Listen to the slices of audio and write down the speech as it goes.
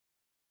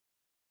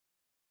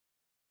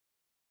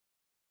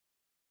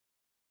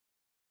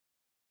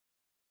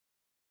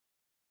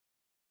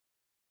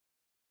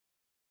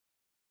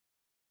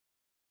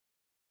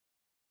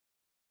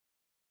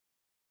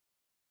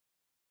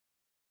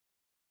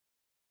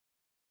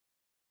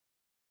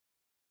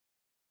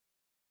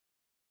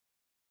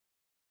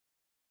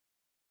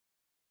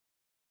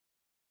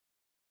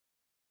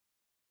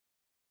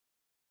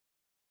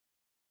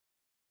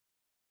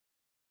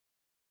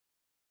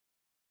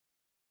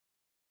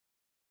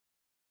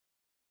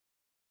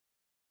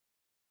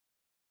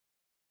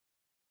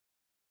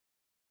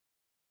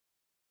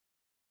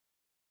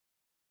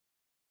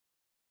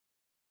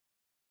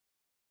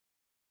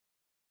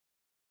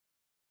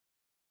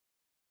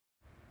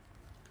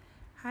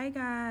Hi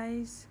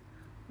guys,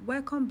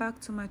 welcome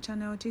back to my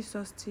channel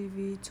Jesus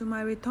TV. To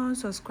my return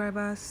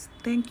subscribers,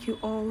 thank you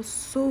all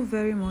so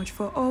very much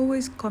for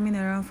always coming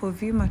around for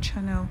view my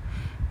channel.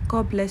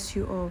 God bless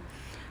you all.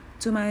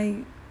 To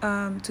my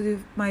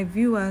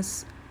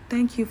viewers,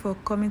 thank you for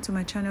coming to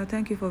my channel.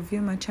 Thank you for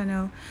viewing my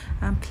channel,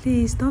 and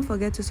please don't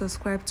forget to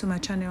subscribe to my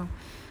channel,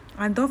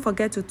 and don't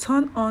forget to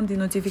turn on the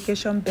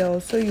notification bell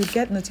so you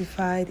get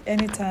notified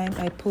anytime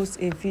I post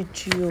a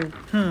video.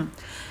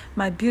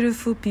 My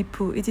beautiful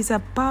people, it is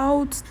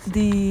about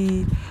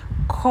the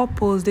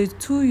couples, the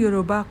two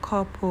Yoruba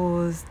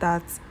couples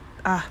that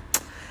I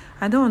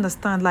don't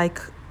understand.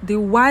 Like, the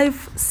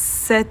wife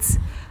set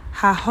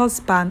her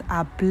husband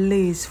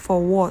ablaze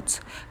for what?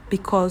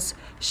 Because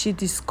she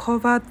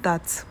discovered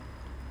that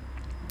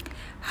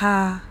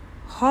her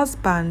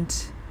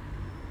husband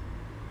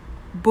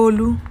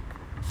Bolu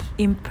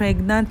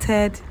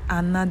impregnated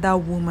another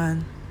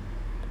woman.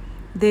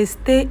 They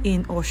stay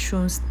in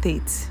OSUN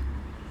state.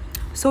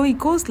 So it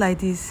goes like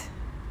this.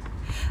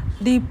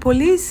 The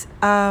police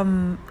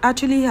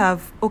actually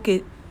have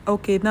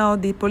now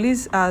the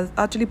police has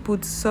actually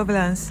put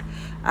surveillance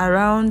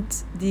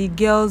around the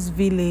girl's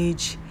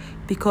village,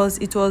 because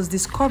it was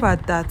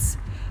discovered that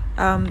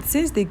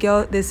since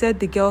they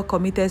said the girl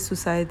committed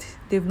suicide,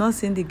 they've not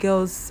seen the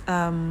girl's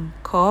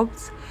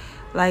corpse.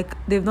 Like,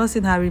 they've not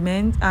seen her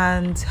remains,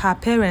 and her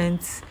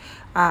parents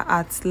are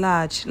at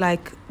large.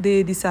 Like,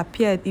 they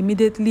disappeared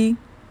immediately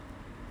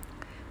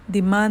the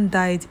man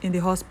died in the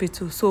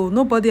hospital. So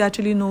nobody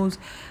actually knows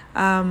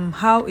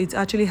how it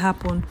actually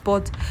happened.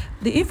 But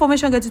the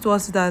information getting to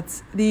us is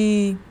that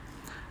the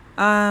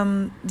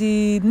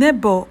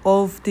neighbor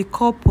of the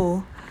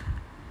couple,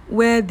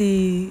 where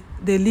they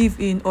live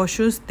in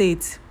Osun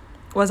State,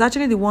 was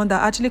actually the one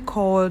that actually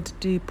called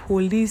the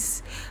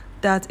police,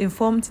 that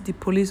informed the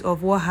police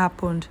of what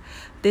happened.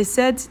 They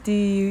said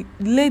the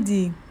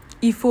lady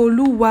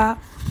Ifeoluwa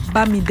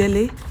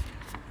Bamidele,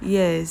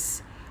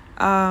 yes,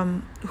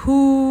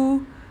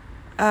 who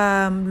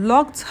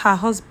locked her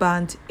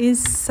husband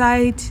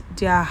inside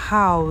their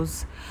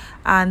house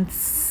and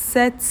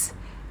set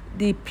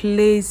the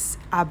place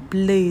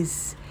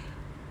ablaze,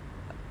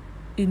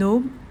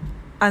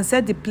 and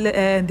set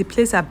the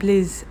place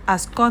ablaze,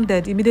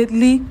 absconded.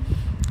 Immediately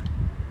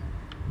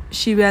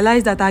she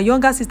realized that her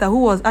younger sister,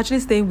 who was actually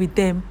staying with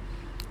them,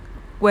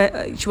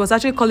 where she was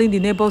actually calling the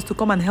neighbors to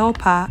come and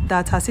help her,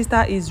 that her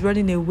sister is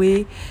running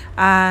away.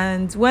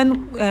 And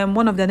when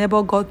one of the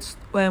neighbors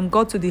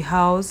got to the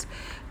house,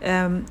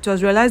 it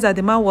was realized that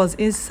the man was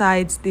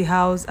inside the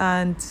house,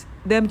 and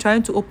them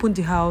trying to open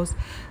the house,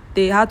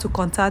 they had to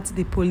contact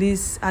the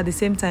police at the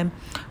same time.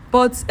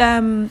 But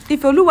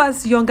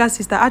Ifeoluwa's younger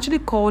sister actually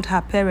called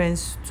her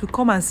parents to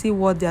come and see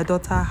what their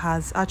daughter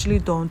has actually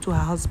done to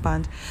her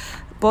husband.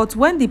 But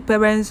when the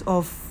parents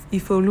of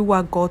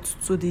Ifeoluwa got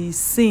to the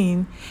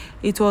scene,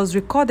 it was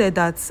recorded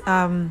that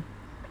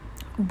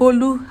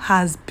Bolu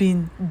has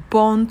been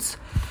burnt,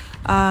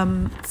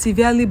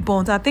 severely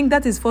burnt. I think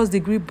that is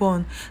first-degree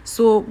burn.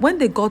 So when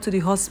they got to the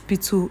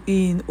hospital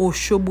in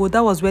Osogbo,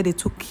 that was where they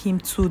took him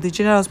to, the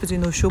general hospital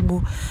in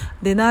Osogbo.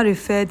 They now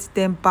referred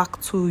them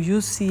back to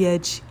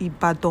UCH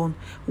Ibadan,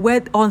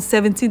 where on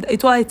 17th,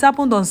 it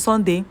happened on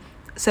Sunday,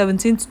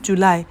 17th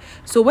July.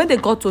 So when they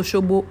got to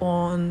Osogbo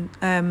on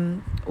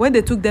when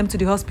they took them to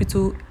the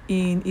hospital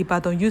in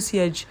Ibadan,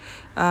 UCH,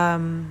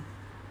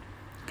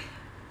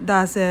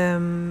 that's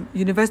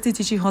University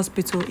Teaching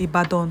Hospital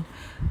Ibadan,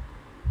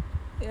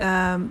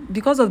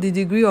 because of the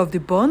degree of the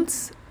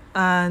burns,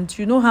 and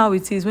you know how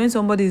it is when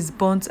somebody is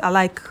burnt,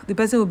 like, the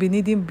person will be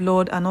needing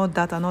blood and all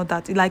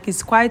that. Like,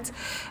 it's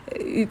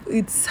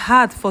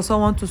hard for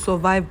someone to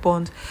survive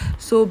burn.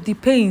 So the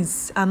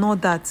pains and all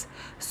that.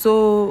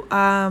 So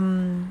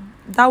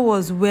that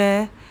was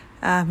where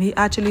he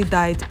actually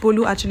died.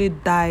 Bolu actually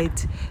died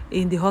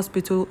in the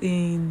hospital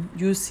in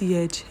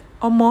UCH.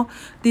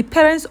 The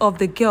parents of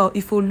the girl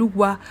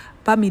Ifeoluwa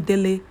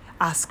Bamidele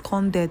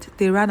absconded.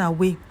 They ran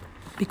away,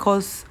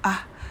 because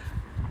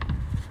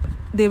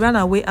they ran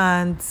away,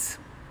 and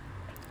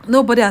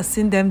nobody has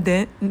seen them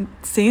then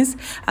since,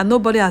 and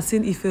nobody has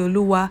seen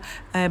Ifeoluwa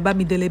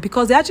Bamidele,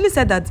 because they actually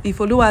said that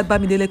Ifeoluwa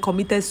Bamidele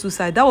committed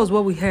suicide. That was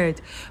what we heard,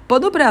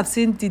 but nobody have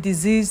seen the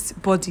diseased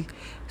body.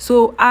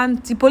 So,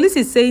 and the police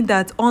is saying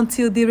that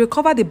until they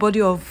recover the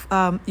body of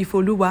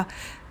Ifeoluwa,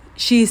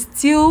 she is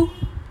still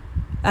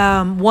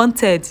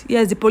wanted.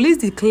 Yes, the police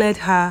declared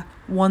her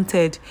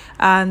wanted,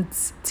 and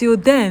till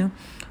then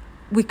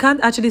we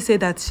can't actually say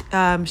that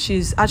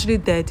she's actually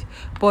dead,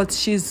 but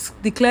she's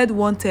declared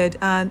wanted,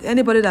 and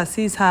anybody that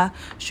sees her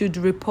should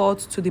report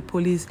to the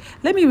police.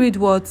 Let me read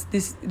what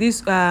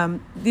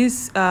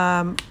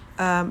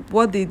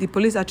what the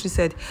police actually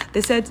said.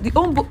 They said the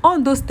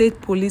Ondo State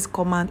Police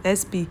Command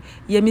SP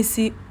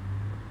Yemisi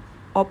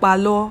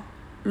Opalo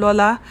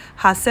Lola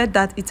has said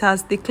that it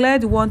has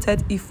declared wanted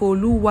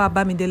Ifeoluwa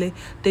Bamidele,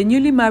 the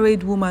newly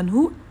married woman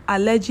who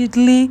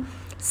allegedly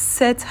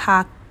set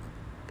her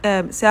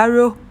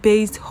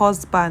Cairo-based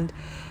husband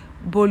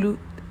Bolu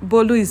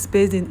is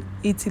based in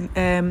Egypt.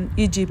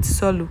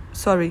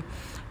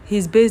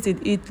 He's based in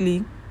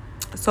Italy.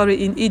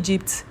 sorry, in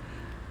Egypt,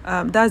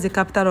 that's the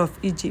capital of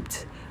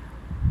Egypt,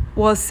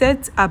 was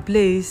set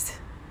ablaze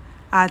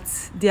at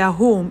their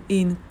home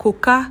in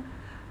Koka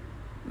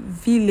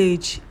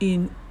village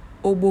in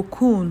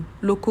Obokun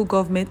local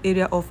government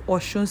area of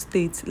Osun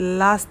State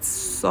last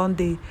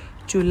Sunday,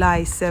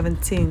 July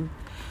 17.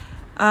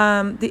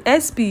 The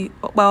SP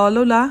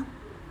Opaolola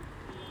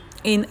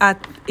in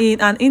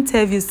an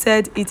interview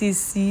said it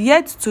is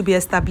yet to be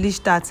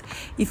established that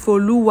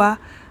Ifeoluwa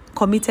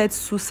committed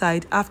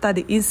suicide after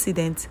the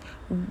incident.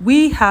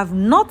 We have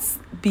not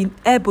been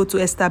able to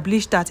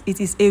establish that. It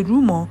is a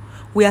rumor.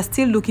 We are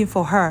still looking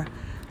for her.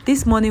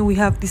 This morning we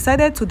have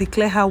decided to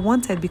declare her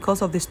wanted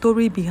because of the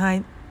story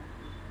behind.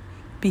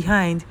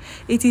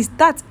 It is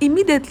that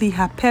immediately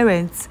her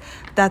parents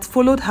that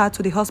followed her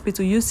to the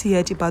hospital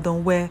UCH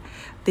Ibadan, where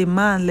the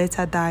man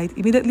later died.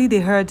 Immediately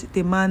they heard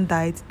the man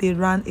died, they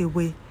ran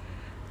away.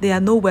 They are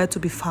nowhere to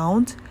be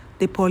found.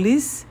 The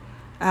police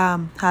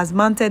has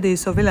mounted a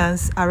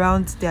surveillance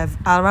around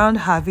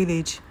her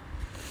village.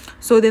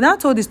 So they now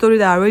told the story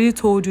that I already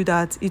told you,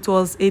 that it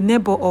was a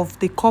neighbor of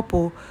the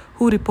couple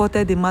who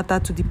reported the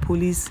matter to the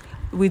police,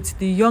 with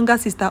the younger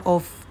sister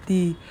of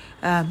the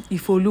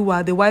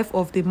Ifeoluwa, the wife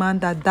of the man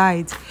that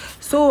died.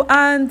 So,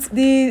 and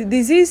the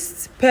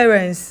deceased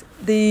parents,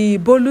 the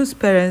Bolu's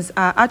parents,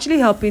 are actually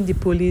helping the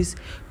police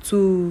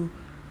to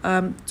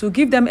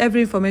give them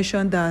every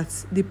information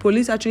that the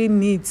police actually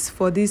needs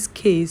for this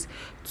case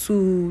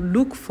to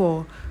look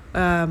for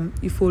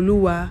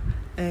Ifeoluwa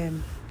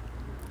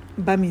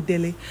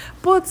Bamidele.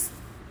 But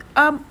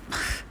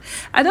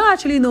I don't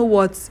actually know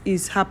what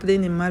is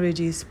happening in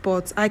marriages,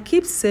 but I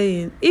keep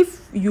saying,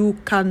 if you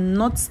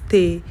cannot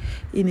stay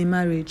in a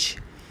marriage,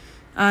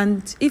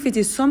 and if it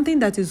is something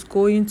that is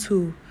going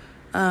to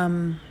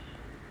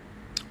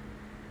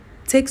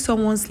take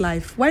someone's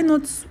life, why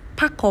not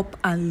pack up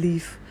and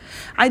leave?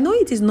 I know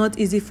it is not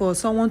easy for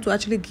someone to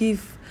actually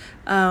give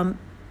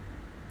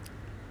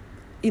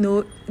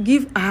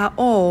give her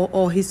all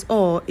or his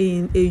all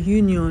in a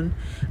union,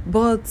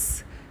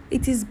 but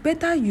it is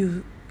better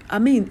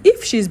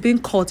if she's been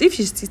caught, if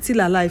she's still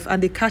alive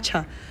and they catch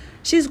her,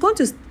 she's going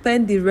to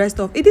spend the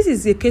rest of it. This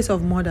is a case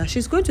of murder.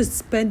 She's going to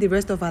spend the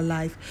rest of her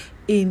life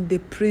in the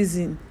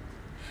prison.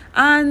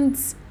 And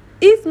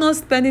if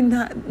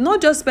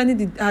not just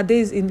spending her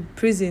days in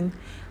prison,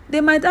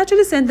 they might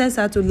actually sentence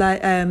her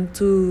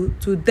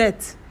to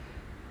death.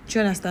 Do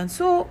you understand?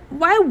 So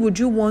why would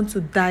you want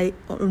to die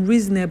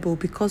unreasonable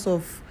because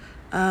of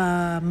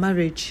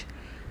marriage?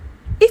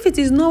 If it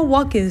is not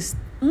working,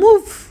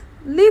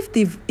 leave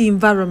the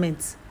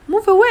environment,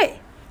 move away.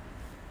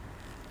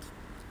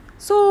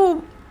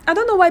 So I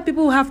don't know why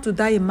people have to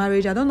die in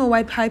marriage. I don't know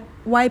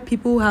why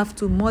people have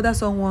to murder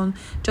someone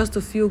just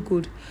to feel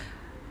good.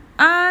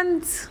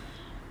 And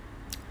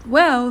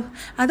well,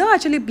 I don't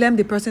actually blame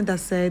the person that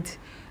said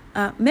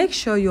make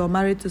sure you're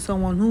married to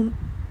someone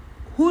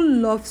who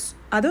loves.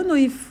 I don't know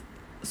if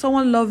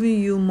someone loving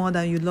you more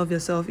than you love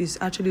yourself is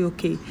actually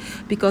okay,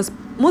 because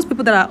most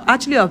people that are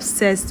actually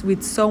obsessed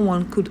with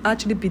someone could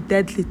actually be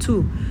deadly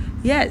too.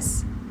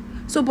 Yes.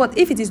 So, but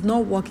if it is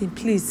not working,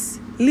 please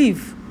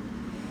leave.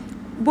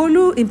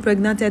 Bolu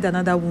impregnated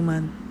another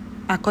woman,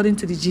 according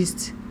to the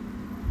gist.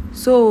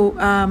 So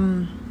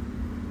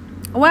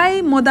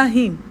why murder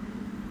him?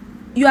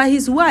 You are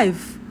his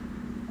wife.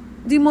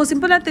 The most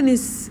important thing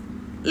is,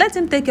 let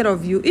him take care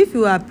of you. If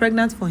you are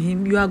pregnant for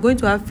him, you are going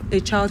to have a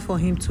child for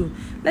him too.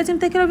 Let him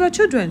take care of your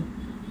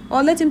children,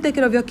 or let him take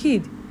care of your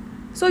kid.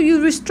 So you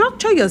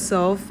restructure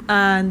yourself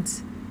and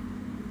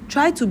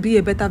try to be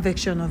a better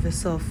version of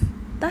yourself.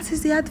 That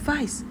is the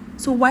advice.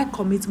 So why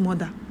commit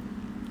murder?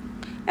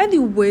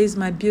 Anyways,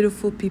 my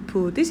beautiful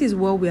people, this is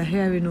what we are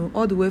hearing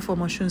all the way from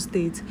Osun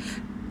State.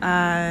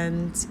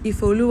 And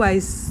Ifeoluwa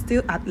is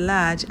still at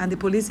large and the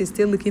police is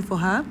still looking for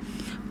her.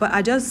 But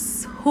I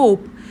just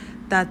hope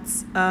that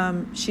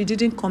she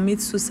didn't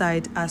commit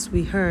suicide as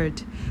we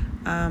heard.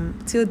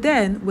 Till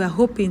then, we're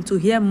hoping to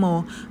hear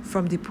more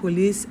from the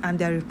police and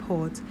their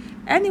report.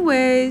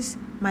 Anyways,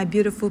 my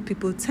beautiful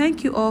people,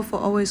 thank you all for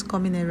always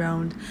coming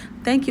around.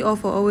 Thank you all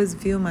for always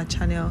viewing my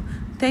channel.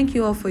 Thank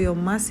you all for your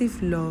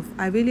massive love.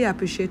 I really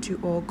appreciate you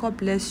all. God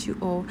bless you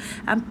all.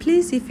 And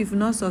please, if you've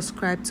not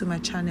subscribed to my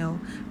channel,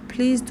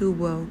 please do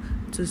well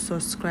to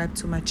subscribe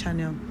to my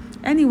channel.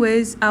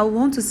 Anyways, I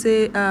want to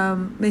say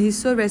may his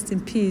soul rest in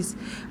peace,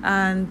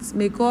 and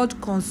may God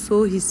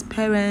console his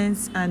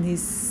parents and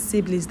his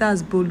siblings.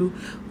 That's Bolu,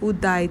 who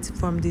died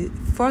from the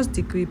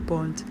first-degree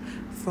burn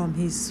from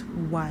his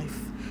wife.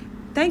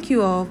 Thank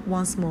you all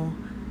once more.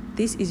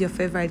 This is your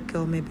favorite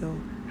girl, Mabel.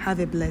 Have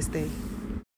a blessed day.